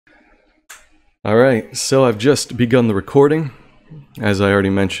All right, so I've just begun the recording, as I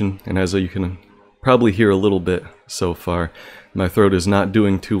already mentioned, and as you can probably hear a little bit so far, my throat is not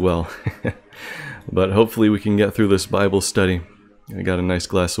doing too well. But hopefully we can get through this Bible study. I got a nice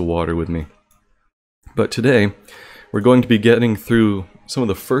glass of water with me. But today, we're going to be getting through some of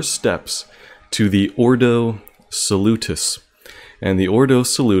the first steps to the Ordo Salutis. And the Ordo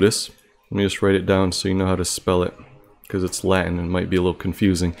Salutis, let me just write it down so you know how to spell it, because it's Latin and might be a little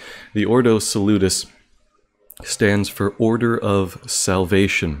confusing. The Ordo Salutis stands for Order of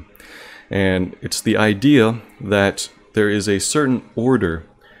Salvation. And it's the idea that there is a certain order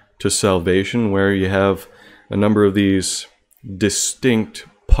to salvation where you have a number of these distinct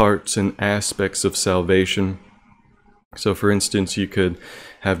parts and aspects of salvation. So for instance, you could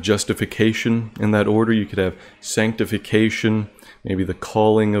have justification in that order, you could have sanctification, maybe the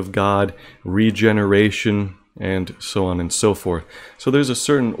calling of God, regeneration, and so on and so forth. So there's a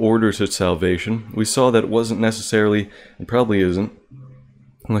certain order to salvation. We saw that it wasn't necessarily, and probably isn't,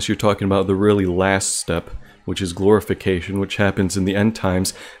 unless you're talking about the really last step, which is glorification, which happens in the end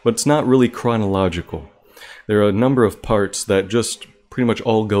times, but it's not really chronological. There are a number of parts that just pretty much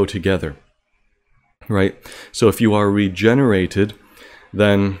all go together, right? So if you are regenerated,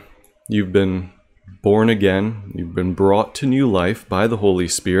 then you've been born again, you've been brought to new life by the Holy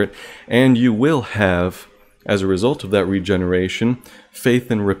Spirit, and you will have, as a result of that regeneration, faith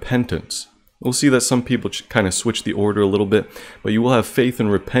and repentance. We'll see that some people kind of switch the order a little bit, but you will have faith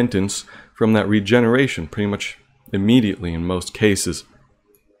and repentance from that regeneration pretty much immediately in most cases.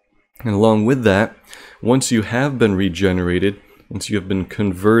 And along with that, once you have been regenerated, once you have been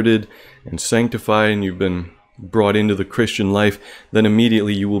converted and sanctified and you've been brought into the Christian life, then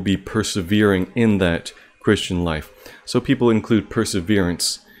immediately you will be persevering in that Christian life. So people include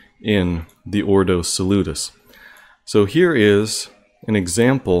perseverance in the Ordo Salutis. So here is an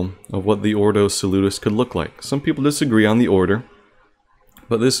example of what the Ordo Salutis could look like. Some people disagree on the order,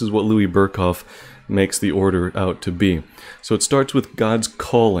 but this is what Louis Berkhof makes the order out to be. So it starts with God's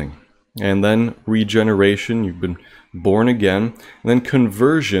calling, and then regeneration, you've been born again, and then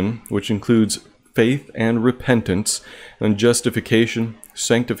conversion, which includes faith and repentance, and justification,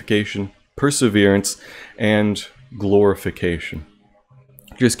 sanctification, perseverance, and glorification.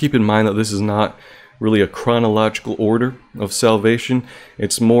 Just keep in mind that this is not really a chronological order of salvation.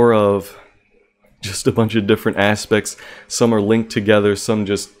 It's more of just a bunch of different aspects. Some are linked together, some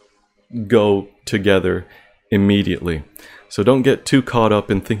just go together immediately. So don't get too caught up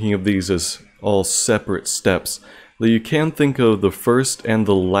in thinking of these as all separate steps. Though you can think of the first and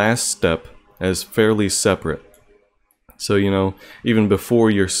the last step as fairly separate. So, you know, even before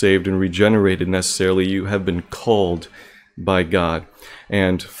you're saved and regenerated necessarily, you have been called by God.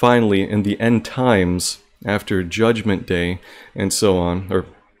 And finally, in the end times, after Judgment Day and so on, or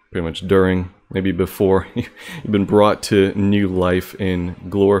pretty much during, maybe before, you've been brought to new life in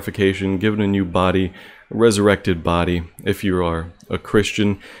glorification, given a new body, a resurrected body, if you are a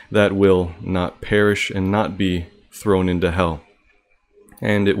Christian, that will not perish and not be thrown into hell.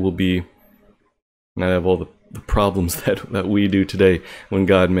 And it will be not have all the problems that we do today when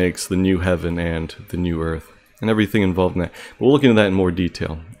God makes the new heaven and the new earth, and everything involved in that. But we'll look into that in more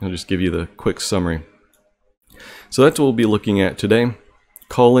detail. I'll just give you the quick summary. So that's what we'll be looking at today,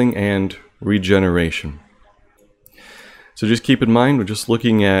 calling and regeneration. So just keep in mind, we're just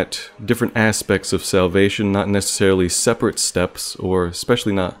looking at different aspects of salvation, not necessarily separate steps, or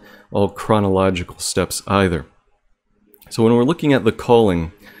especially not all chronological steps either. So when we're looking at the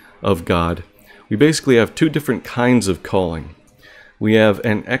calling of God, we basically have two different kinds of calling. We have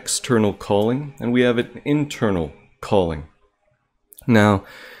an external calling, and we have an internal calling. Now,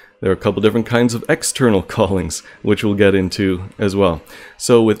 there are a couple different kinds of external callings, which we'll get into as well.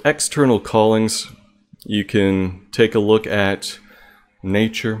 So with external callings, you can take a look at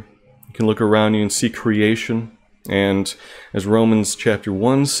nature. You can look around you and see creation. And as Romans chapter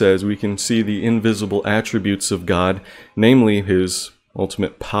 1 says, we can see the invisible attributes of God, namely His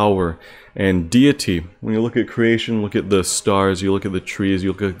ultimate power and deity. When you look at creation, look at the stars, you look at the trees,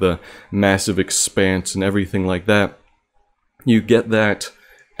 you look at the massive expanse and everything like that, you get that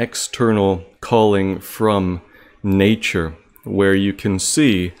external calling from nature, where you can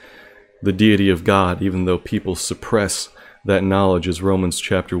see the deity of God, even though people suppress that knowledge, as Romans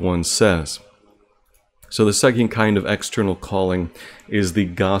chapter 1 says. So the second kind of external calling is the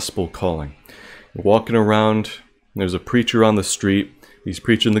gospel calling. You're walking around, there's a preacher on the street, he's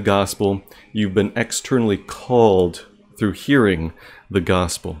preaching the gospel. You've been externally called through hearing the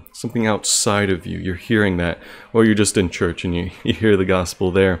gospel. Something outside of you, you're hearing that. Or you're just in church and you hear the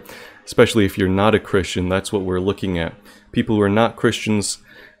gospel there. Especially if you're not a Christian, that's what we're looking at. People who are not Christians,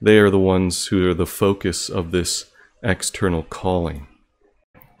 they are the ones who are the focus of this external calling.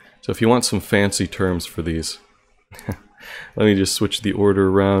 So if you want some fancy terms for these, let me just switch the order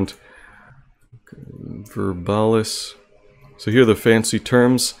around. Verbalis. So here are the fancy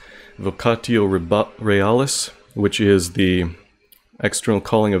terms. Vocatio realis, which is the external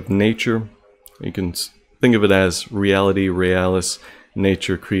calling of nature. You can think of it as reality, realis,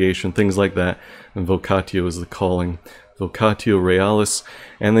 nature, creation, things like that. And vocatio is the calling. Vocatio realis.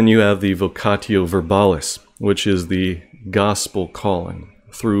 And then you have the vocatio verbalis, which is the gospel calling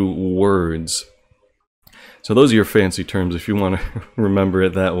through words. So those are your fancy terms if you want to remember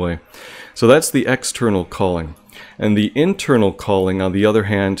it that way. So that's the external calling. And the internal calling, on the other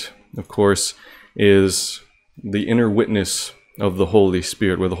hand, of course, is the inner witness of the Holy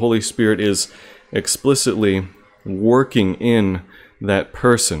Spirit, where the Holy Spirit is explicitly working in that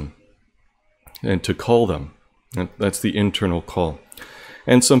person and to call them. That's the internal call.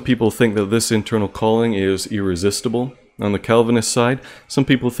 And some people think that this internal calling is irresistible on the Calvinist side. Some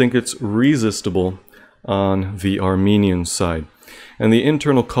people think it's resistible on the Arminian side. And the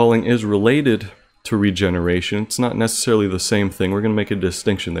internal calling is related to regeneration. It's not necessarily the same thing. We're going to make a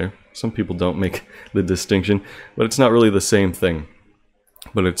distinction there. Some people don't make the distinction, but it's not really the same thing.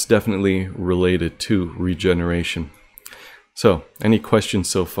 But it's definitely related to regeneration. So, any questions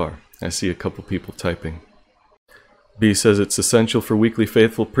so far? I see a couple people typing. B says it's essential for weekly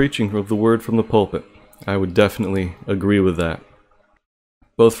faithful preaching of the word from the pulpit. I would definitely agree with that.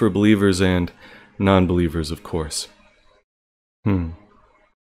 Both for believers and non-believers, of course.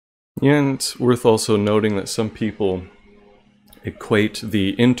 Yeah, and it's worth also noting that some people equate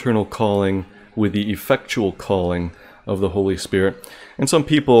the internal calling with the effectual calling of the Holy Spirit. And some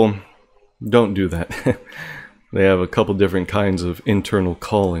people don't do that. They have a couple different kinds of internal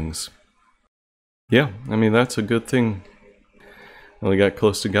callings. Yeah, I mean, that's a good thing. I only got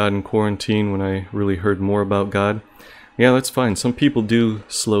close to God in quarantine when I really heard more about God. Yeah, that's fine. Some people do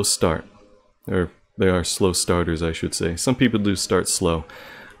slow start. Or they are slow starters, I should say. Some people do start slow.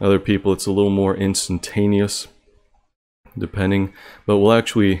 Other people, it's a little more instantaneous, depending. But we'll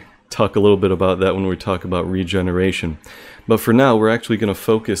actually talk a little bit about that when we talk about regeneration. But for now, we're actually going to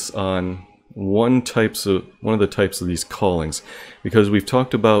focus on one of the types of these callings, because we've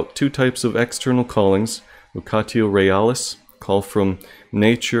talked about two types of external callings: vocatio realis, call from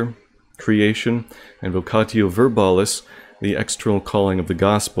nature, creation, and vocatio verbalis, the external calling of the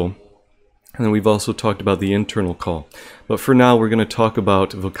gospel. And then we've also talked about the internal call. But for now, we're going to talk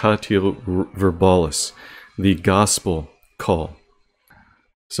about vocatio verbalis, the gospel call.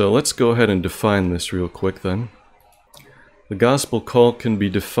 So let's go ahead and define this real quick then. The gospel call can be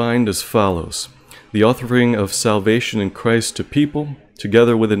defined as follows: the offering of salvation in Christ to people,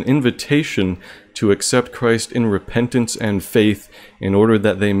 together with an invitation to accept Christ in repentance and faith in order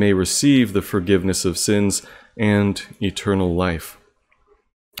that they may receive the forgiveness of sins and eternal life.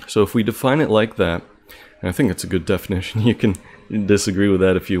 So if we define it like that, and I think it's a good definition, you can disagree with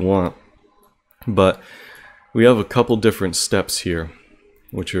that if you want, but we have a couple different steps here,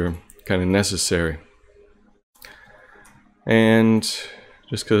 which are kind of necessary. And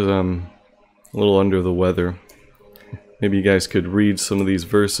just because I'm a little under the weather, maybe you guys could read some of these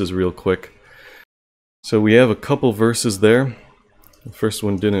verses real quick. So we have a couple verses there. The first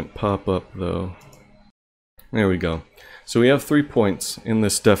one didn't pop up though. There we go. So we have 3 points in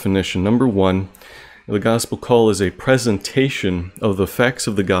this definition. Number 1, the gospel call is a presentation of the facts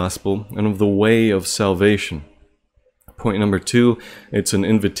of the gospel and of the way of salvation. Point number 2, it's an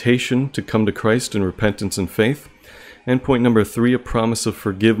invitation to come to Christ in repentance and faith. And point number 3, a promise of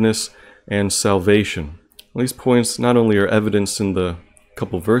forgiveness and salvation. These points not only are evidenced in the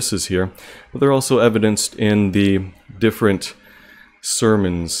couple verses here, but they're also evidenced in the different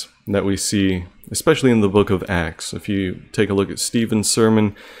sermons that we see, especially in the book of Acts. If you take a look at Stephen's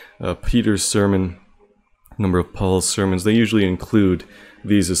sermon, Peter's sermon, a number of Paul's sermons, they usually include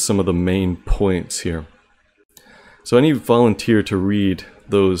these as some of the main points here. So I need a volunteer to read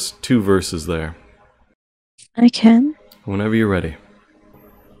those 2 verses there. I can. Whenever you're ready.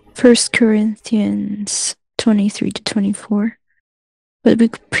 1 Corinthians 23-24. But we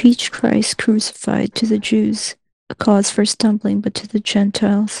preach Christ crucified, to the Jews a cause for stumbling, but to the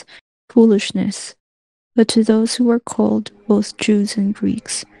Gentiles foolishness. But to those who are called, both Jews and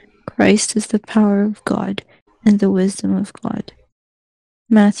Greeks, Christ is the power of God and the wisdom of God.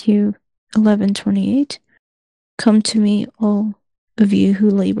 Matthew 11:28. Come to me, all of you who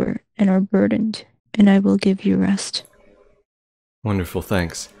labor and are burdened, and I will give you rest. Wonderful,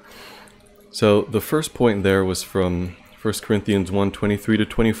 thanks. So the first point there was from 1 Corinthians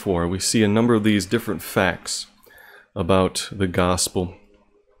 1:23-24. We see a number of these different facts about the gospel.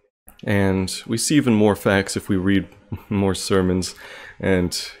 And we see even more facts if we read more sermons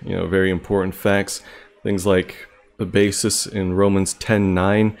and, very important facts. Things like the basis in Romans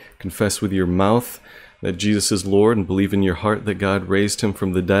 10:9, confess with your mouth that Jesus is Lord and believe in your heart that God raised him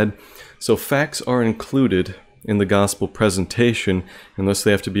from the dead. So facts are included in the gospel presentation, and thus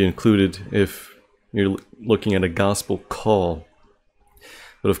they have to be included if you're looking at a gospel call.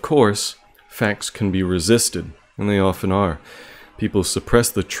 But of course, facts can be resisted, and they often are. People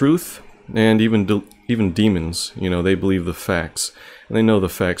suppress the truth, and even demons, they believe the facts, and they know the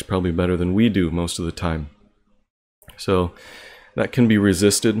facts probably better than we do most of the time. So that can be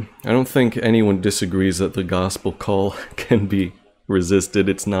resisted. I don't think anyone disagrees that the gospel call can be resisted.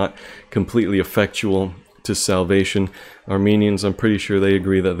 It's not completely effectual to salvation. Armenians, I'm pretty sure they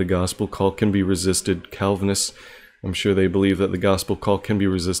agree that the gospel call can be resisted. Calvinists, I'm sure they believe that the gospel call can be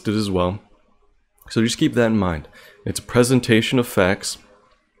resisted as well. So just keep that in mind. It's a presentation of facts,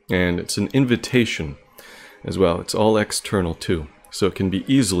 and it's an invitation as well. It's all external too, so it can be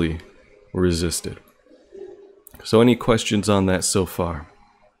easily resisted. So any questions on that so far?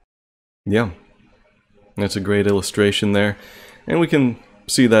 Yeah, that's a great illustration there. And we can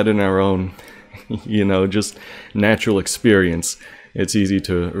see that in our own, just natural experience. It's easy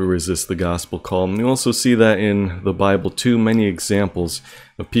to resist the gospel call. And you also see that in the Bible too, many examples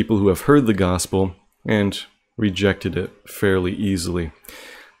of people who have heard the gospel and rejected it fairly easily.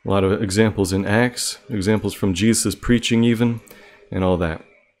 A lot of examples in Acts, examples from Jesus' preaching even, and all that.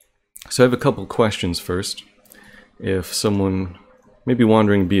 So I have a couple questions first. If someone may be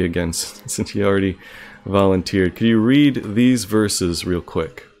wandering B again, since you already volunteered, could you read these verses real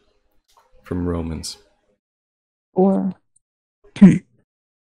quick from Romans? Or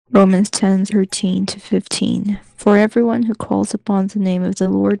Romans 10:13-15. For everyone who calls upon the name of the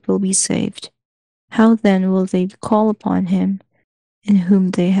Lord will be saved. How then will they call upon him in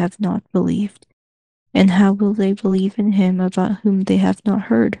whom they have not believed? And how will they believe in him about whom they have not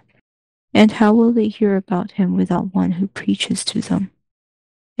heard? And how will they hear about him without one who preaches to them?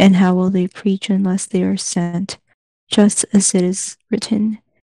 And how will they preach unless they are sent? Just as it is written,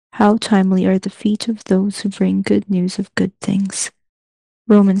 how timely are the feet of those who bring good news of good things.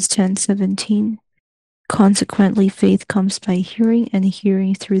 Romans 10:17. Consequently, faith comes by hearing, and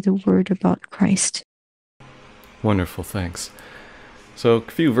hearing through the word about Christ. Wonderful, thanks. So a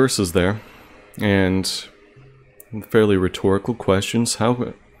few verses there, and fairly rhetorical questions.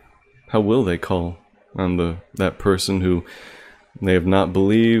 How will they call on that person who they have not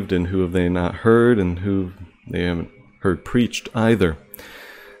believed, and who have they not heard, and who they haven't heard preached either?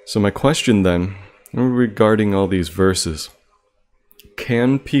 So my question then, regarding all these verses,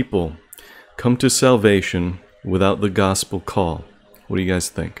 can people come to salvation without the gospel call? What do you guys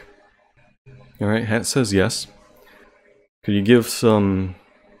think? All right, Hat says yes. Could you give some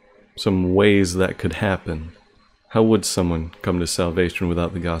ways that could happen? How would someone come to salvation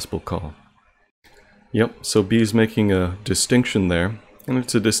without the gospel call? Yep, so B is making a distinction there, and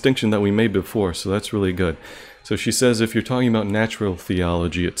it's a distinction that we made before, so that's really good. So she says if you're talking about natural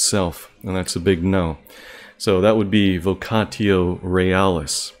theology itself, and that's a big no. So that would be vocatio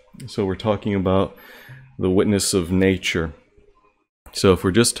realis. So we're talking about the witness of nature. So if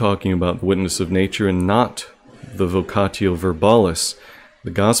we're just talking about the witness of nature and not the vocatio verbalis,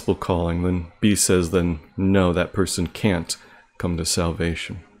 the gospel calling, then B says then no, that person can't come to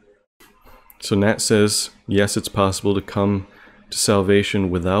salvation. So Nat says yes, it's possible to come to salvation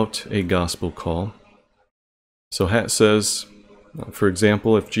without a gospel call. So Hat says, for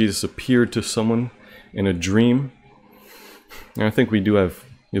example, if Jesus appeared to someone in a dream, and I think we do have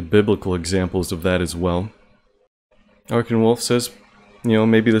biblical examples of that as well. Arkenwolf says,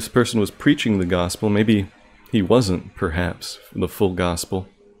 maybe this person was preaching the gospel, maybe he wasn't, perhaps, the full gospel.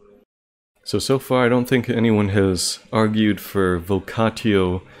 So far I don't think anyone has argued for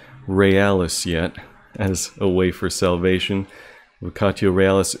vocatio realis yet as a way for salvation, vocatio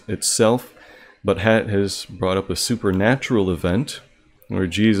realis itself, but Hat has brought up a supernatural event where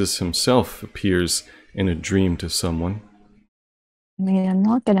Jesus himself appears in a dream to someone. I mean, I'm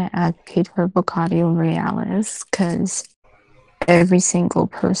not going to advocate for vocatio realis because every single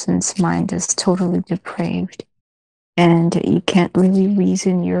person's mind is totally depraved, and you can't really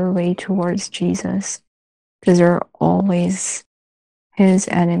reason your way towards Jesus because they're always his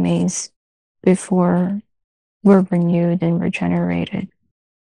enemies before we're renewed and regenerated.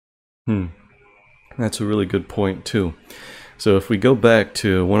 That's a really good point too. So if we go back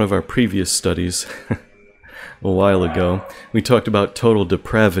to one of our previous studies a while ago, we talked about total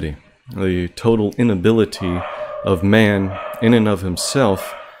depravity, the total inability of man in and of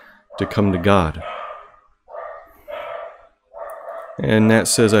himself to come to God. And Nat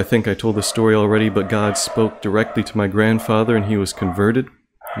says, I think I told the story already, but God spoke directly to my grandfather and he was converted.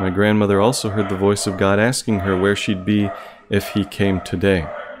 My grandmother also heard the voice of God asking her where she'd be if he came today.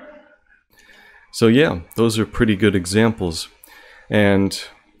 So yeah, those are pretty good examples. And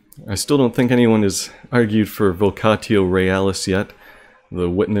I still don't think anyone has argued for vocatio realis yet, the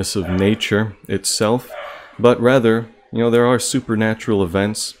witness of nature itself, but rather, there are supernatural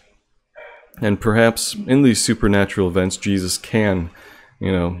events, and perhaps in these supernatural events, Jesus can,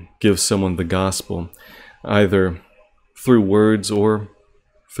 give someone the gospel, either through words or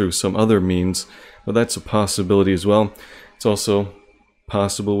through some other means, but that's a possibility as well. It's also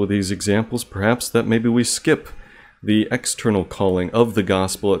possible with these examples, perhaps, that maybe we skip the external calling of the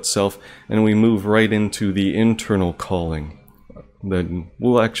gospel itself, and we move right into the internal calling. Then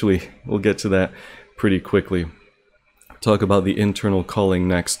we'll get to that pretty quickly. Talk about the internal calling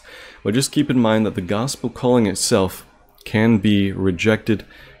next. But just keep in mind that the gospel calling itself can be rejected.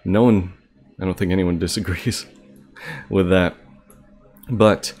 I don't think anyone disagrees with that.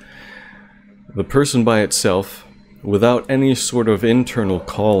 But the person by itself, without any sort of internal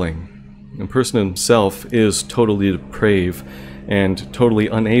calling, the person himself is totally depraved and totally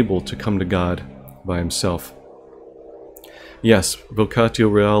unable to come to God by himself. Yes,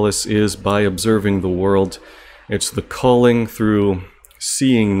 vocatio realis is by observing the world. It's the calling through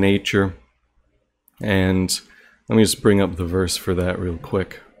seeing nature. And let me just bring up the verse for that real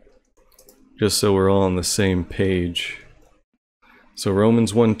quick, just so we're all on the same page. So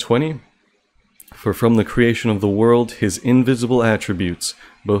Romans 1:20, for from the creation of the world his invisible attributes,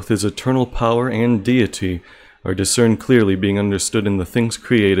 both his eternal power and deity, are discerned clearly, being understood in the things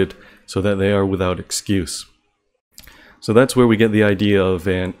created, so that they are without excuse. So that's where we get the idea of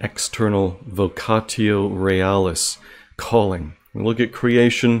an external vocatio realis calling. We look at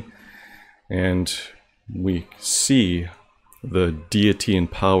creation and we see the deity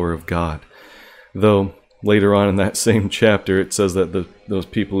and power of God. Though later on in that same chapter it says that those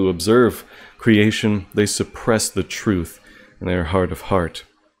people who observe creation, they suppress the truth in their heart of heart.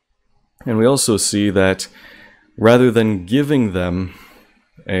 And we also see that rather than giving them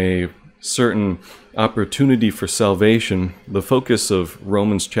a certain opportunity for salvation, the focus of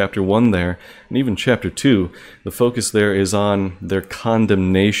Romans chapter 1 there, and even chapter 2, the focus there is on their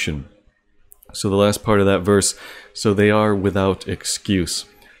condemnation. So the last part of that verse, so they are without excuse,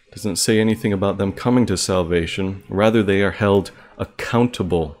 doesn't say anything about them coming to salvation. Rather, they are held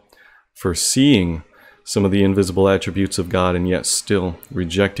accountable for seeing some of the invisible attributes of God and yet still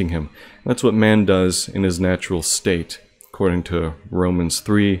rejecting him. That's what man does in his natural state, according to Romans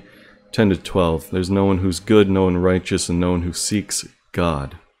 3:10-12. There's no one who's good, no one righteous, and no one who seeks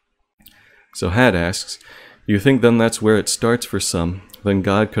God. So Had asks, do you think then that's where it starts for some? Then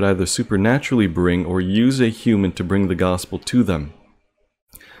God could either supernaturally bring or use a human to bring the gospel to them.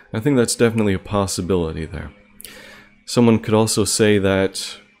 I think that's definitely a possibility there. Someone could also say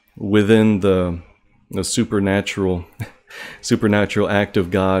that within the supernatural act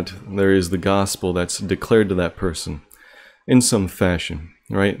of God, there is the gospel that's declared to that person in some fashion,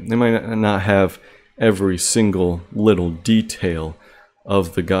 right? They might not have every single little detail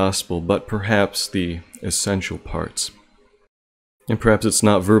of the gospel, but perhaps the essential parts. And perhaps it's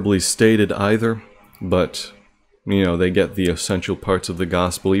not verbally stated either, but they get the essential parts of the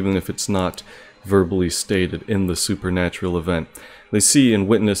gospel, even if it's not verbally stated in the supernatural event. They see and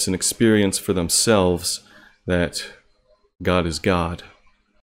witness and experience for themselves that God is God.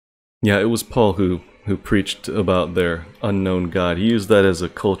 Yeah, it was Paul who preached about their unknown God. He used that as a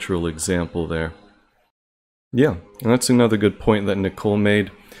cultural example there. Yeah, and that's another good point that Nicole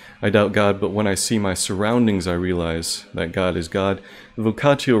made. I doubt God, but when I see my surroundings, I realize that God is God. The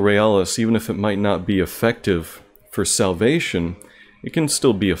vocatio realis, even if it might not be effective for salvation, it can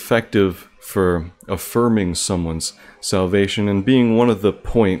still be effective for affirming someone's salvation and being one of the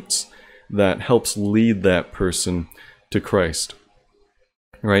points that helps lead that person to Christ.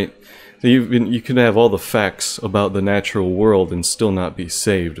 Right? So you can have all the facts about the natural world and still not be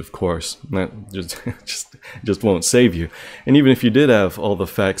saved, of course. That just won't save you. And even if you did have all the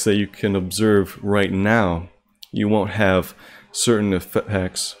facts that you can observe right now, you won't have certain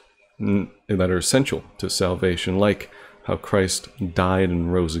facts that are essential to salvation, like how Christ died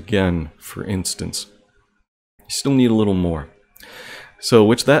and rose again, for instance. You still need a little more. So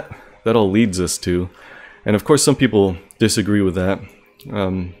which that all leads us to, and of course some people disagree with that.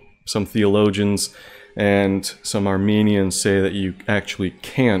 Some theologians and some Armenians say that you actually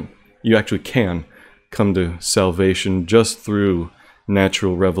can come to salvation just through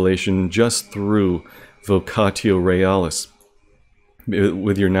natural revelation, just through vocatio realis,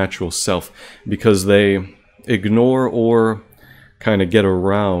 with your natural self, because they ignore or kind of get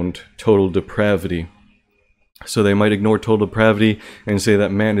around total depravity. So they might ignore total depravity and say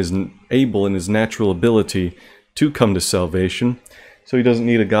that man is able in his natural ability to come to salvation. So he doesn't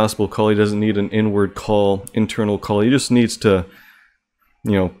need a gospel call, he doesn't need an inward call, internal call, he just needs to,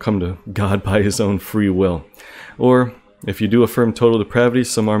 come to God by his own free will. Or, if you do affirm total depravity,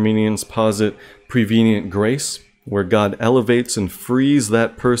 some Armenians posit prevenient grace, where God elevates and frees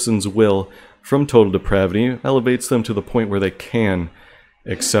that person's will from total depravity, elevates them to the point where they can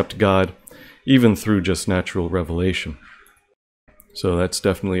accept God, even through just natural revelation. So that's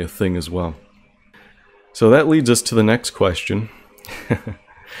definitely a thing as well. So that leads us to the next question,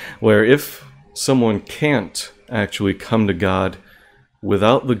 where if someone can't actually come to God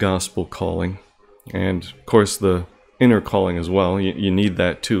without the gospel calling, and of course the inner calling as well, you need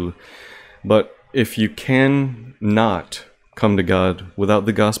that too, but if you can not come to God without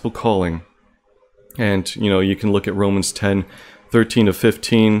the gospel calling, and you can look at Romans 10:13 to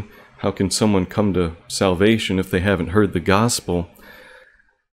 15, how can someone come to salvation if they haven't heard the gospel?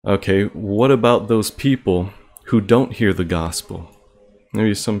 Okay, what about those people who don't hear the gospel?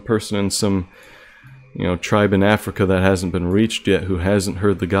 Maybe some person in some tribe in Africa that hasn't been reached yet, who hasn't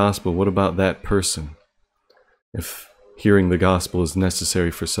heard the gospel. What about that person? If hearing the gospel is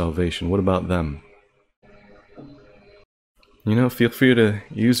necessary for salvation, what about them? Feel free to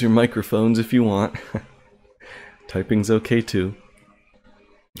use your microphones if you want. Typing's okay too.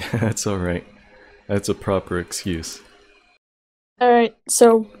 That's alright. That's a proper excuse. Alright,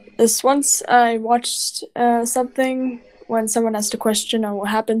 so once I watched something when someone asked a question on what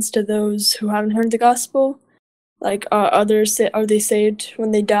happens to those who haven't heard the gospel. Like, are they saved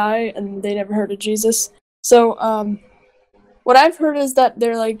when they die and they never heard of Jesus? So, what I've heard is that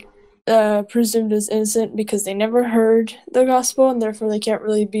they're presumed as innocent because they never heard the gospel, and therefore they can't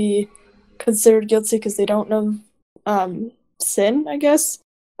really be considered guilty because they don't know sin, I guess.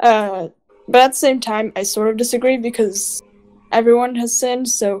 But at the same time, I sort of disagree because everyone has sinned,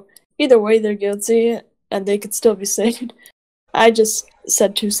 so either way they're guilty and they could still be saved. I just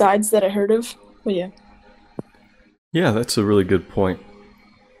said two sides that I heard of, but yeah. Yeah, that's a really good point.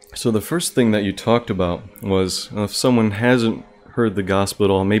 So the first thing that you talked about was if someone hasn't heard the gospel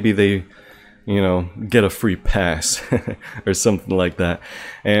at all, maybe they get a free pass or something like that.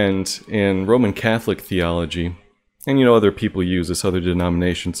 And in Roman Catholic theology, and other people use this, other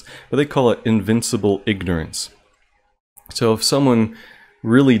denominations, but they call it invincible ignorance. So if someone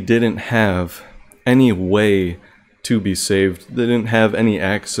really didn't have any way to be saved, they didn't have any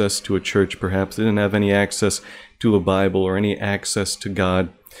access to a church perhaps, they didn't have any access to a Bible or any access to God,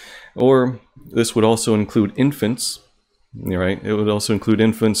 or this would also include infants, right? It would also include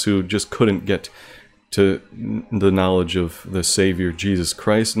infants who just couldn't get to the knowledge of the Savior, Jesus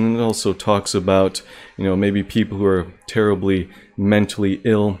Christ. And it also talks about, maybe people who are terribly mentally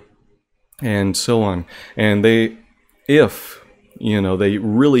ill and so on. And if they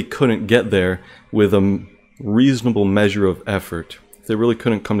really couldn't get there with a reasonable measure of effort, if they really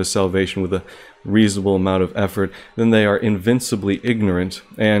couldn't come to salvation with a reasonable amount of effort, then they are invincibly ignorant,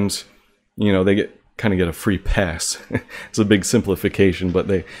 and they kind of get a free pass. It's a big simplification, but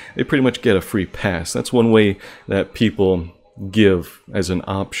they pretty much get a free pass. That's one way that people give as an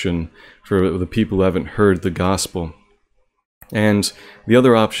option for the people who haven't heard the gospel. And the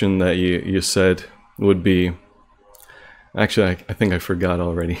other option that you said would be, actually I think I forgot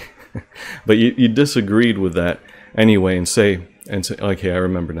already, but you disagreed with that anyway and say, okay, I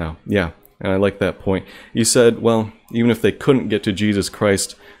remember now. Yeah, and I like that point. You said, well, even if they couldn't get to Jesus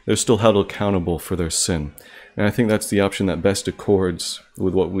Christ, they're still held accountable for their sin. And I think that's the option that best accords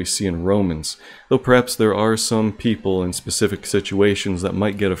with what we see in Romans. Though perhaps there are some people in specific situations that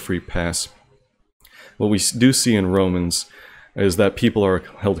might get a free pass. What we do see in Romans is that people are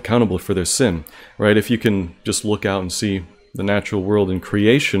held accountable for their sin, right? If you can just look out and see the natural world in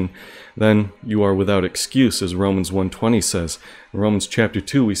creation, then you are without excuse, as Romans 1:20 says. In Romans chapter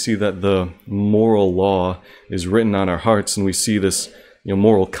 2, we see that the moral law is written on our hearts, and we see this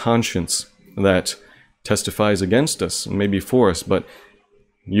moral conscience that testifies against us, and maybe for us, but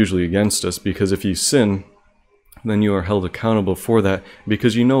usually against us, because if you sin, then you are held accountable for that,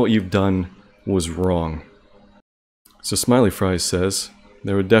 because what you've done was wrong. So Smiley Fries says,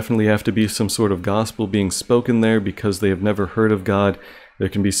 there would definitely have to be some sort of gospel being spoken there because they have never heard of God. There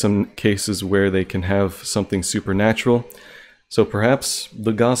can be some cases where they can have something supernatural. So perhaps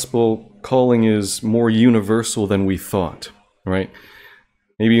the gospel calling is more universal than we thought, right?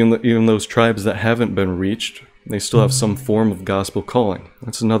 Maybe even those tribes that haven't been reached, they still have some form of gospel calling.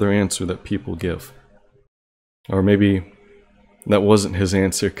 That's another answer that people give. Or maybe that wasn't his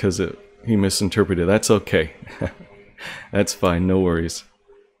answer because he misinterpreted. That's okay. That's fine, no worries.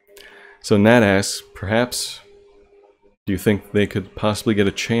 So Nat asks, perhaps, do you think they could possibly get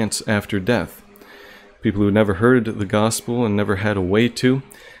a chance after death? People who never heard the gospel and never had a way to.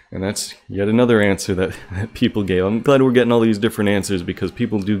 And that's yet another answer that people gave. I'm glad we're getting all these different answers because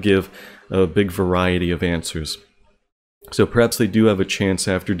people do give a big variety of answers. So perhaps they do have a chance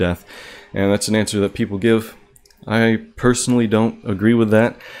after death, and that's an answer that people give. I personally don't agree with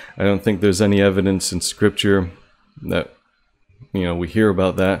that. I don't think there's any evidence in Scripture that, we hear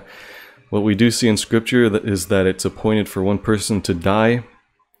about that. What we do see in Scripture is that it's appointed for one person to die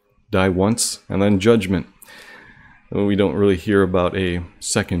once, and then judgment. We don't really hear about a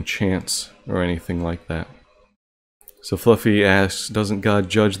second chance or anything like that. So Fluffy asks, doesn't God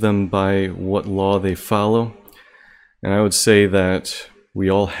judge them by what law they follow? And I would say that we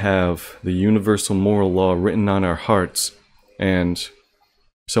all have the universal moral law written on our hearts, and if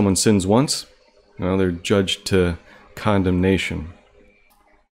someone sins once, they're judged to condemnation.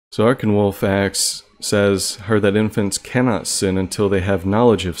 So Arkenwolf says, heard that infants cannot sin until they have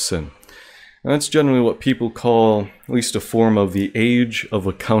knowledge of sin. And that's generally what people call at least a form of the age of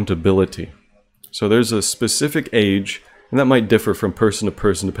accountability. So there's a specific age, and that might differ from person to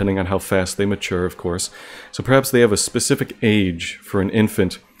person depending on how fast they mature, of course. So perhaps they have a specific age for an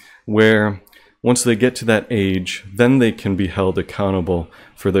infant where once they get to that age, then they can be held accountable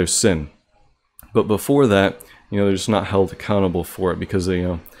for their sin. But before that, they're just not held accountable for it because they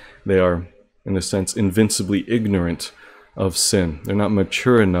are, in a sense, invincibly ignorant of sin. They're not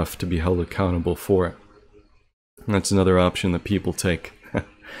mature enough to be held accountable for it. And that's another option that people take.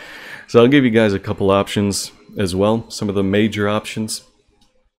 So I'll give you guys a couple options as well, some of the major options.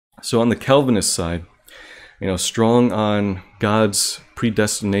 So on the Calvinist side, strong on God's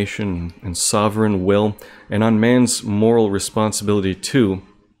predestination and sovereign will, and on man's moral responsibility too.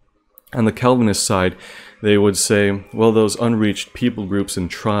 On the Calvinist side, they would say, well, those unreached people groups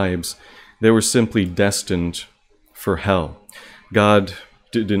and tribes, they were simply destined for hell. God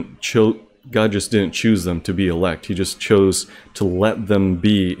just didn't choose them to be elect. He just chose to let them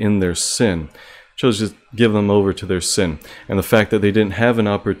be in their sin. Chose to give them over to their sin. And the fact that they didn't have an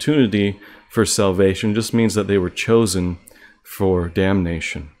opportunity for salvation just means that they were chosen for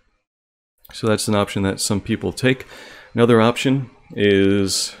damnation. So that's an option that some people take. Another option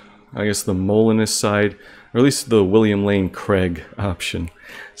is, I guess, the Molinist side, or at least the William Lane Craig option.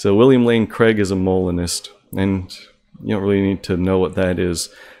 So William Lane Craig is a Molinist, and you don't really need to know what that is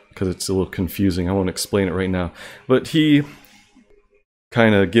because it's a little confusing. I won't explain it right now. But he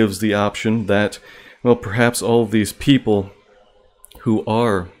kind of gives the option that, well, perhaps all of these people who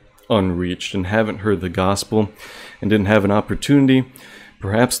are unreached and haven't heard the gospel and didn't have an opportunity,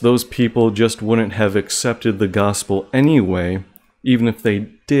 perhaps those people just wouldn't have accepted the gospel anyway, even if they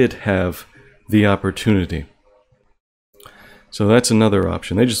did have the opportunity. So that's another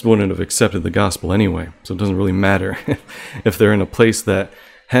option. They just wouldn't have accepted the gospel anyway. So it doesn't really matter if they're in a place that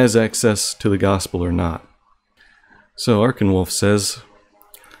has access to the gospel or not. So Arkenwolf says,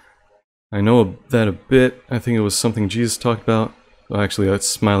 I know that a bit. I think it was something Jesus talked about. Well, actually, that's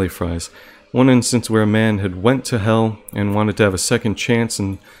Smiley Fries. One instance where a man had went to hell and wanted to have a second chance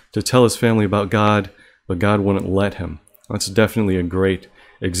and to tell his family about God, but God wouldn't let him. That's definitely a great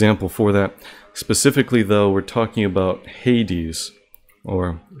example for that. Specifically, though, we're talking about Hades,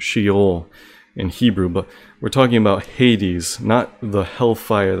 or Sheol in Hebrew, but we're talking about Hades, not the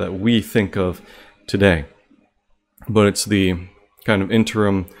hellfire that we think of today. But it's the kind of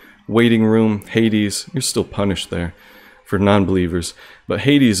interim waiting room. Hades, you're still punished there for non-believers, but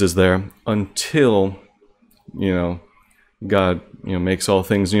Hades is there until, God, makes all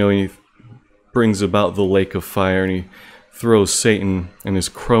things, He brings about the lake of fire, and He throws Satan and his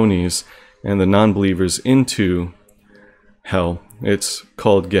cronies and the non-believers into hell. It's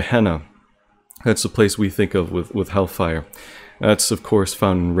called Gehenna. That's the place we think of with hellfire. That's, of course,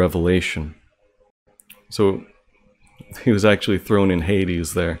 found in Revelation. So he was actually thrown in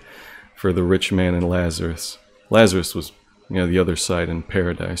Hades there for the rich man and Lazarus. Lazarus was, the other side in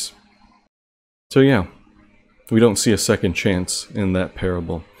paradise. So yeah, we don't see a second chance in that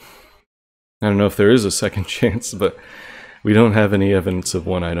parable. I don't know if there is a second chance, but we don't have any evidence of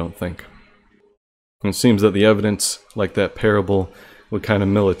one, I don't think. It seems that the evidence, like that parable, would kind of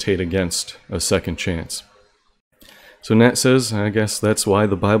militate against a second chance. So Nat says, I guess that's why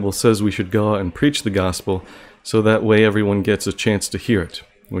the Bible says we should go out and preach the gospel, so that way everyone gets a chance to hear it,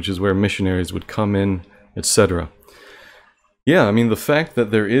 which is where missionaries would come in, etc. Yeah, the fact that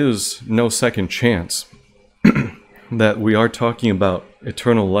there is no second chance, that we are talking about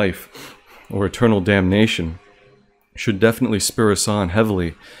eternal life or eternal damnation, should definitely spur us on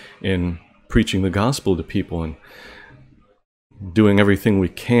heavily in preaching the gospel to people and doing everything we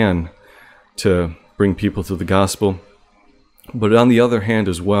can to bring people to the gospel. But on the other hand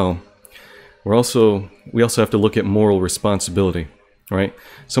as well, we also have to look at moral responsibility, right?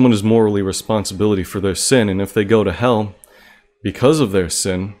 Someone is morally responsible for their sin, and if they go to hell because of their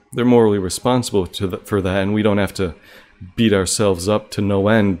sin, they're morally responsible for that, and we don't have to beat ourselves up to no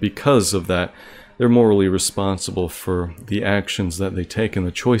end because of that. They're morally responsible for the actions that they take and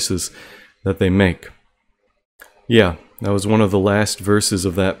the choices that they make. Yeah, that was one of the last verses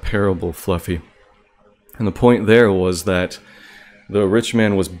of that parable, Fluffy. And the point there was that the rich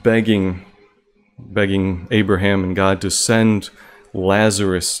man was begging Abraham and God to send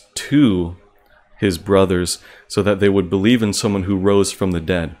Lazarus to his brothers so that they would believe in someone who rose from the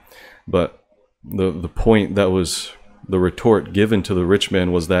dead. But the point that was the retort given to the rich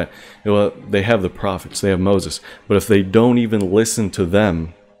man was that, well, they have the prophets, they have Moses, but if they don't even listen to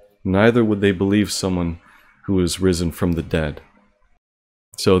them, neither would they believe someone who is risen from the dead.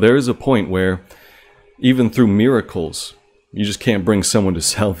 So there is a point where even through miracles, you just can't bring someone to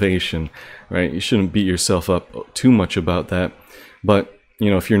salvation, right? You shouldn't beat yourself up too much about that. But,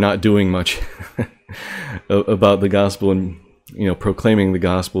 if you're not doing much about the gospel and, proclaiming the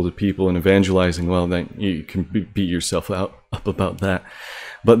gospel to people and evangelizing, well, then you can beat yourself up about that.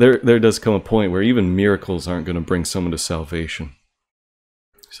 But there does come a point where even miracles aren't going to bring someone to salvation.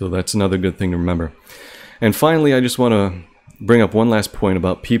 So that's another good thing to remember. And finally, I just want to bring up one last point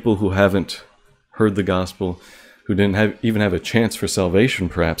about people who haven't heard the gospel, who didn't even have a chance for salvation,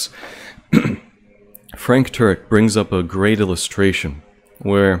 perhaps. Frank Turek brings up a great illustration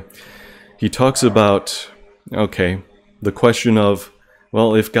where he talks about, the question of,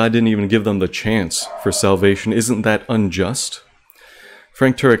 well, if God didn't even give them the chance for salvation, isn't that unjust?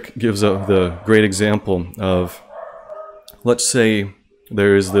 Frank Turek gives the great example of, let's say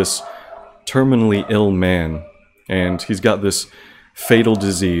there is this terminally ill man, and he's got this fatal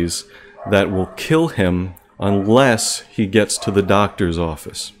disease that will kill him unless he gets to the doctor's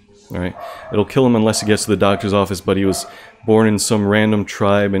office. All right? It'll kill him unless he gets to the doctor's office, but he was born in some random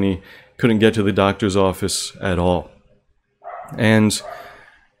tribe and he couldn't get to the doctor's office at all. And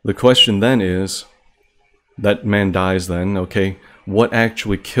the question then is, that man dies then, what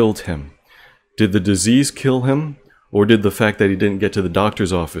actually killed him? Did the disease kill him, or did the fact that he didn't get to the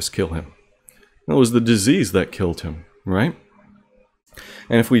doctor's office kill him? It was the disease that killed him, right?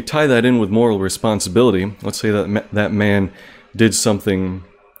 And if we tie that in with moral responsibility, let's say that man did something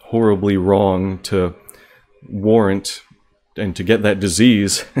horribly wrong to warrant and to get that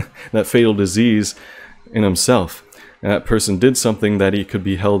disease, that fatal disease in himself. And that person did something that he could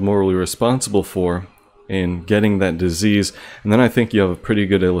be held morally responsible for in getting that disease. And then I think you have a pretty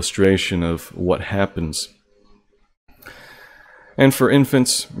good illustration of what happens. And for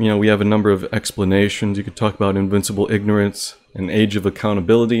infants, we have a number of explanations. You could talk about invincible ignorance, an age of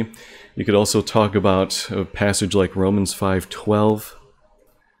accountability. You could also talk about a passage like Romans 5:12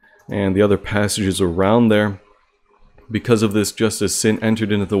 and the other passages around there. Because of this, just as sin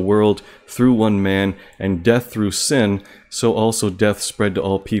entered into the world through one man, and death through sin, so also death spread to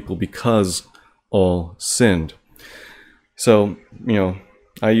all people because all sinned. So,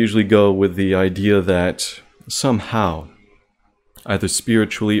 I usually go with the idea that somehow, either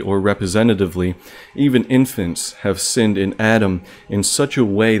spiritually or representatively, even infants have sinned in Adam in such a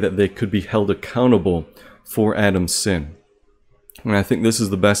way that they could be held accountable for Adam's sin. And I think this is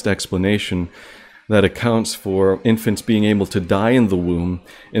the best explanation that accounts for infants being able to die in the womb,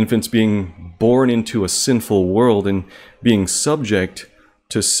 infants being born into a sinful world and being subject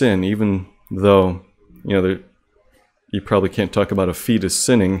to sin, even though, you probably can't talk about a fetus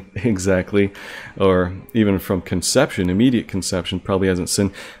sinning exactly, or even from conception, immediate conception probably hasn't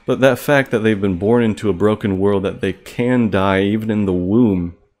sinned. But that fact that they've been born into a broken world, that they can die even in the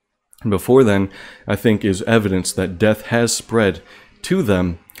womb before then, I think is evidence that death has spread to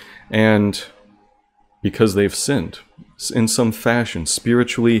them, and because they've sinned in some fashion,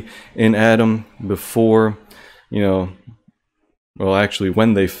 spiritually in Adam before, actually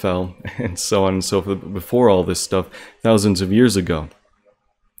when they fell, and so on and so forth, before all this stuff, thousands of years ago.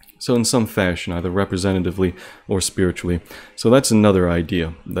 So in some fashion, either representatively or spiritually. So that's another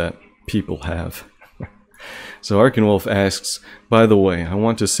idea that people have. So Arkenwolf asks, by the way, I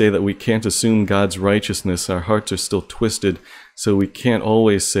want to say that we can't assume God's righteousness. Our hearts are still twisted, so we can't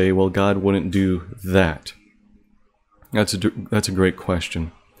always say, well, God wouldn't do that. That's a great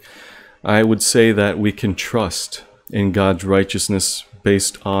question. I would say that we can trust in God's righteousness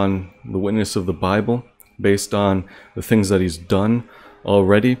based on the witness of the Bible, based on the things that He's done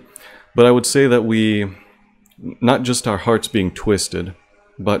already. But I would say that not just our hearts being twisted,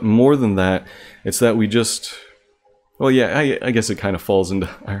 but more than that, it's that well, yeah, I guess it kind of falls into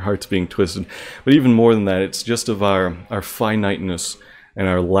our hearts being twisted. But even more than that, it's just of our finiteness and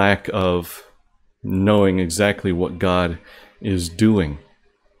our lack of knowing exactly what God is doing.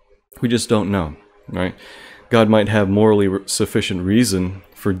 We just don't know, right? God might have morally sufficient reason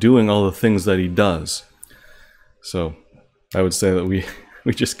for doing all the things that he does. So I would say that we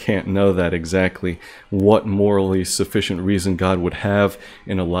just can't know that exactly, what morally sufficient reason God would have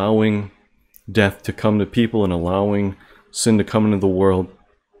in allowing death to come to people and allowing sin to come into the world,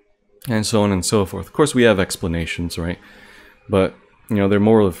 and so on and so forth. Of course, we have explanations, right? But, they're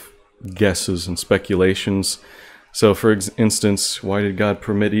more of guesses and speculations. So, for instance, why did God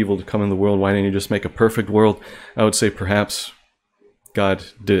permit evil to come in the world? Why didn't he just make a perfect world? I would say perhaps God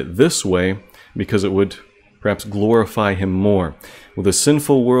did it this way because it would perhaps glorify him more. With a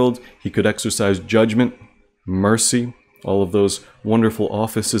sinful world, he could exercise judgment, mercy, all of those wonderful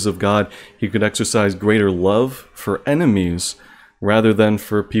offices of God. He could exercise greater love for enemies rather than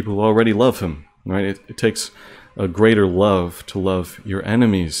for people who already love him, right? It takes a greater love to love your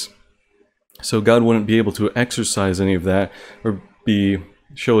enemies. So God wouldn't be able to exercise any of that or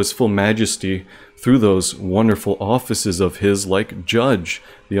show his full majesty through those wonderful offices of his, like judge,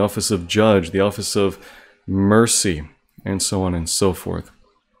 the office of judge, the office of mercy, and so on and so forth.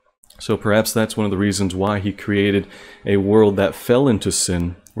 So perhaps that's one of the reasons why he created a world that fell into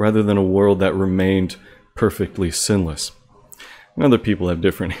sin rather than a world that remained perfectly sinless. And other people have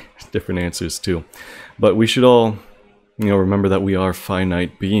different answers too. But we should all, remember that we are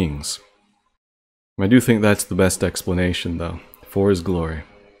finite beings. I do think that's the best explanation, though, for his glory.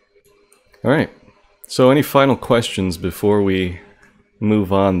 All right. So any final questions before we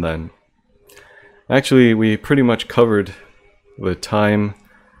move on then? Actually, we pretty much covered the time.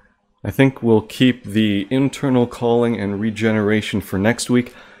 I think we'll keep the internal calling and regeneration for next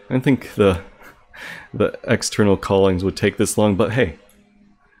week. I don't think the external callings would take this long, but hey,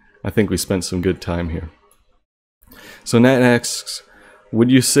 I think we spent some good time here. So Nat asks,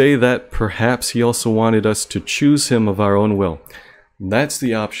 would you say that perhaps he also wanted us to choose him of our own will? That's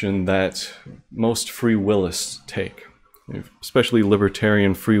the option that most free willists take, especially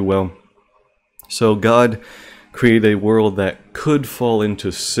libertarian free will. So God created a world that could fall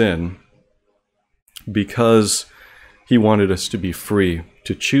into sin because he wanted us to be free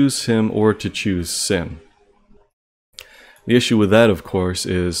to choose him or to choose sin. The issue with that, of course,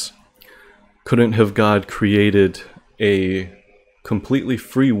 is couldn't have God created a completely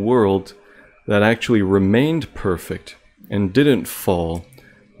free world that actually remained perfect and didn't fall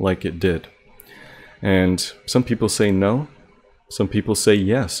like it did? And some people say no. Some people say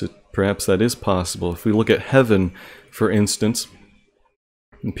yes. Perhaps that is possible. If we look at heaven, for instance,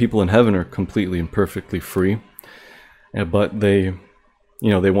 people in heaven are completely and perfectly free, but they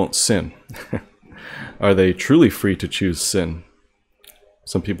won't sin. Are they truly free to choose sin?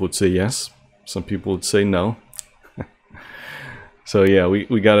 Some people would say yes. Some people would say no. So yeah,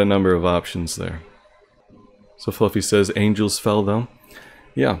 we got a number of options there. So Fluffy says, angels fell though?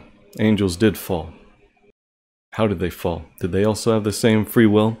 Yeah, angels did fall. How did they fall? Did they also have the same free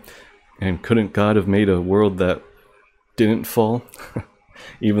will? And couldn't God have made a world that didn't fall,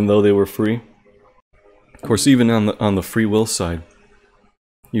 even though they were free? Of course, even on the free will side,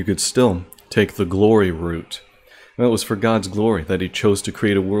 you could still take the glory route. And it was for God's glory that he chose to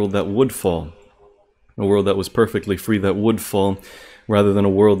create a world that would fall. A world that was perfectly free that would fall, rather than a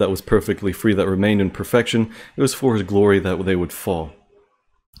world that was perfectly free that remained in perfection. It was for his glory that they would fall,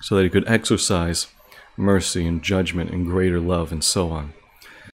 so that he could exercise mercy and judgment and greater love and so on.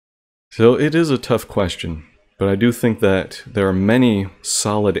 So it is a tough question, but I do think that there are many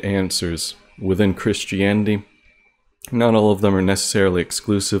solid answers within Christianity. Not all of them are necessarily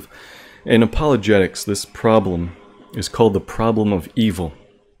exclusive. In apologetics, this problem is called the problem of evil.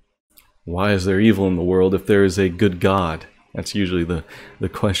 Why is there evil in the world if there is a good God? That's usually the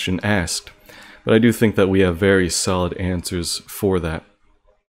question asked. But I do think that we have very solid answers for that.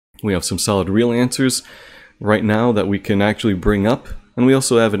 We have some solid real answers right now that we can actually bring up. And we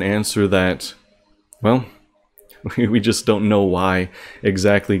also have an answer that, well, we just don't know why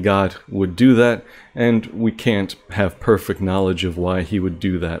exactly God would do that. And we can't have perfect knowledge of why he would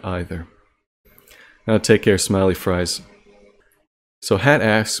do that either. Now take care, Smiley Fries. So Hat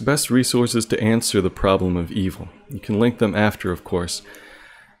asks, best resources to answer the problem of evil. You can link them after, of course.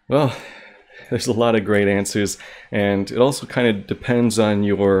 Well, there's a lot of great answers, and it also kind of depends on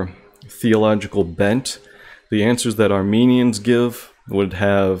your theological bent. The answers that Arminians give would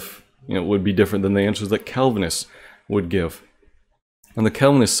be different than the answers that Calvinists would give. On the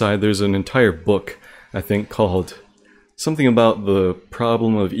Calvinist side, there's an entire book, I think, called something about the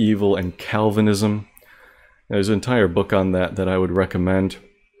problem of evil and Calvinism. There's an entire book on that I would recommend.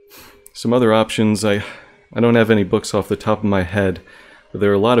 Some other options, I don't have any books off the top of my head, but there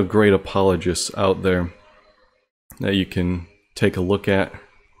are a lot of great apologists out there that you can take a look at.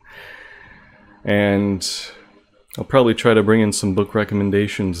 And I'll probably try to bring in some book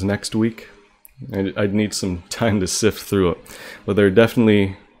recommendations next week. I'd need some time to sift through it, but there are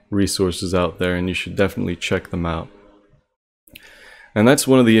definitely resources out there, and you should definitely check them out. And that's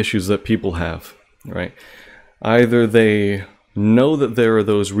one of the issues that people have, right? Either they know that there are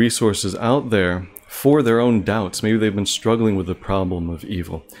those resources out there for their own doubts. Maybe they've been struggling with the problem of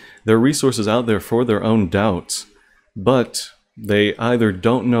evil. There are resources out there for their own doubts, but they either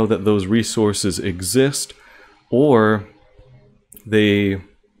don't know that those resources exist, or they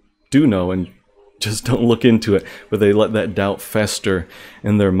do know and just don't look into it, but they let that doubt fester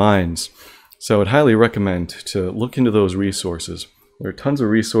in their minds. So I would highly recommend to look into those resources. There are tons of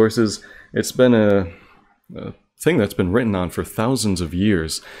resources. It's been a thing that's been written on for thousands of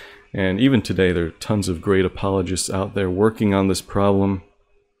years. And even today, there are tons of great apologists out there working on this problem.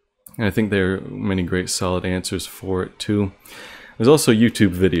 And I think there are many great solid answers for it too. There's also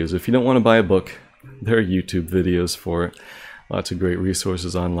YouTube videos. If you don't want to buy a book, there are YouTube videos for it. Lots of great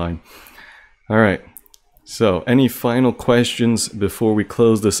resources online. All right. So any final questions before we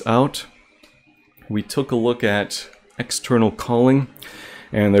close this out? We took a look at external calling.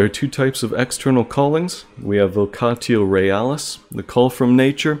 And there are two types of external callings. We have vocatio realis, the call from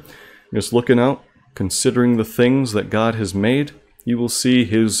nature. Just looking out, considering the things that God has made, you will see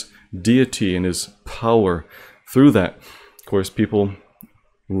His deity and His power through that. Of course, people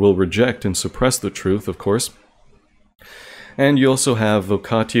will reject and suppress the truth, of course. And you also have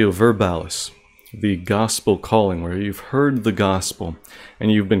vocatio verbalis, the gospel calling, where you've heard the gospel and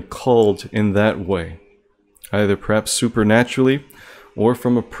you've been called in that way, either perhaps supernaturally or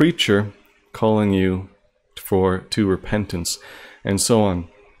from a preacher calling you to repentance, and so on.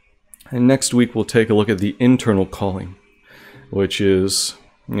 And next week we'll take a look at the internal calling, which is,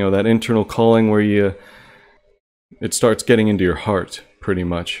 that internal calling where it starts getting into your heart, pretty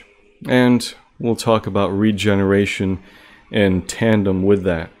much. And we'll talk about regeneration in tandem with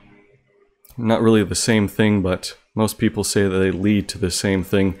that. Not really the same thing, but most people say that they lead to the same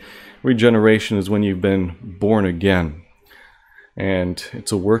thing. Regeneration is when you've been born again. And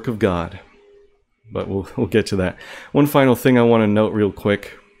it's a work of God. But we'll get to that. One final thing I want to note real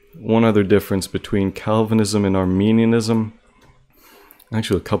quick. One other difference between Calvinism and Arminianism.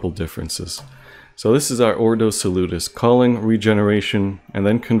 Actually, a couple differences. So this is our Ordo Salutis, calling, regeneration, and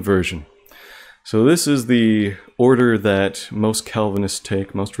then conversion. So this is the order that most Calvinists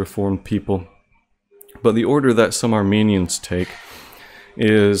take, most Reformed people. But the order that some Arminians take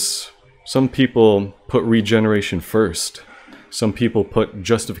is some people put regeneration first. Some people put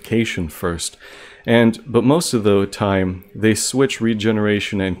justification first. But most of the time, they switch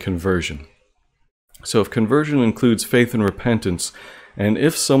regeneration and conversion. So if conversion includes faith and repentance, and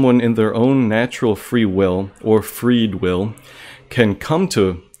if someone in their own natural free will or freed will can come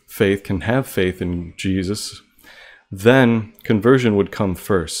to faith, can have faith in Jesus, then conversion would come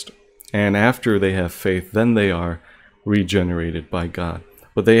first. And after they have faith, then they are regenerated by God.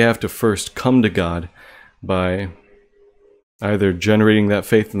 But they have to first come to God by either generating that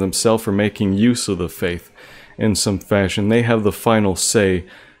faith in themselves or making use of the faith in some fashion. They have the final say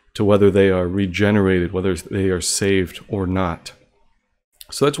to whether they are regenerated, whether they are saved or not.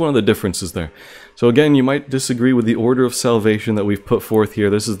 So that's one of the differences there. So again, you might disagree with the order of salvation that we've put forth here.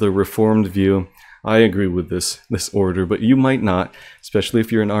 This is the Reformed view. I agree with this order, but you might not, especially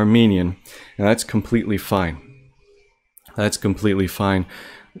if you're an Arminian, and that's completely fine. That's completely fine.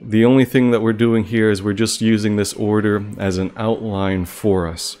 The only thing that we're doing here is we're just using this order as an outline for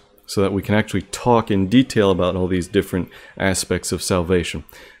us so that we can actually talk in detail about all these different aspects of salvation.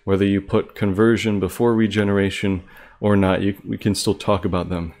 Whether you put conversion before regeneration or not, we can still talk about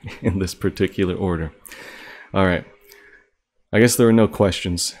them in this particular order. All right. I guess there are no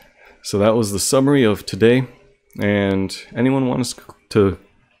questions. So that was the summary of today. And anyone want us to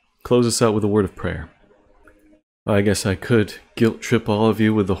close us out with a word of prayer? I guess I could guilt trip all of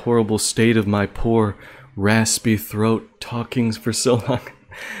you with the horrible state of my poor, raspy throat talking for so long,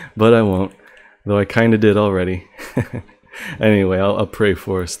 but I won't, though I kind of did already. Anyway, I'll pray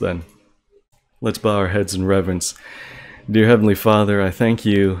for us then. Let's bow our heads in reverence. Dear Heavenly Father, I thank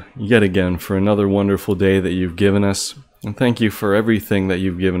you yet again for another wonderful day that you've given us, and thank you for everything that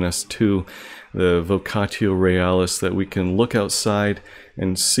you've given us too, the vocatio realis, that we can look outside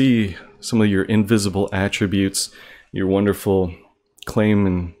and see some of your invisible attributes, your wonderful claim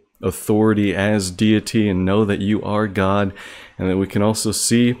and authority as deity, and know that you are God, and that we can also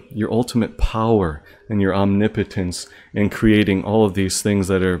see your ultimate power and your omnipotence in creating all of these things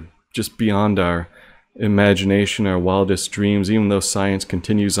that are just beyond our imagination, our wildest dreams. Even though science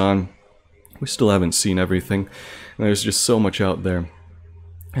continues on, we still haven't seen everything. And there's just so much out there.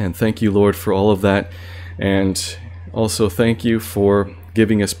 And thank you, Lord, for all of that. And also thank you for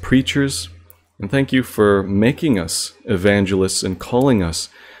giving us preachers. And thank you for making us evangelists and calling us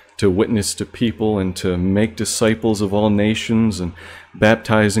to witness to people and to make disciples of all nations and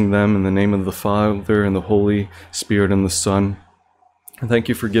baptizing them in the name of the Father and the Holy Spirit and the Son. And thank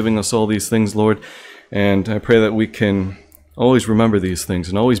you for giving us all these things, Lord. And I pray that we can always remember these things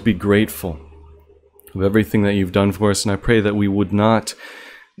and always be grateful of everything that you've done for us. And I pray that we would not,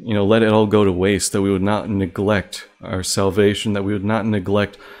 let it all go to waste, that we would not neglect our salvation, that we would not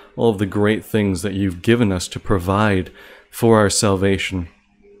neglect all of the great things that you've given us to provide for our salvation.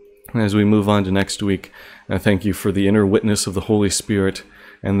 And as we move on to next week, I thank you for the inner witness of the Holy Spirit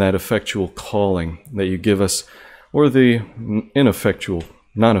and that effectual calling that you give us, or the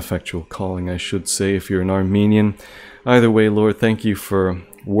non-effectual calling, I should say, if you're an Armenian. Either way, Lord, thank you for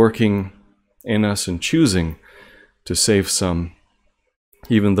working in us and choosing to save some,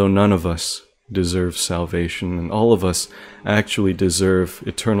 even though none of us deserve salvation, and all of us actually deserve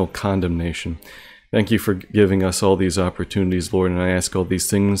eternal condemnation. Thank you for giving us all these opportunities, Lord, and I ask all these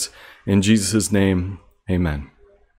things in Jesus' name. Amen.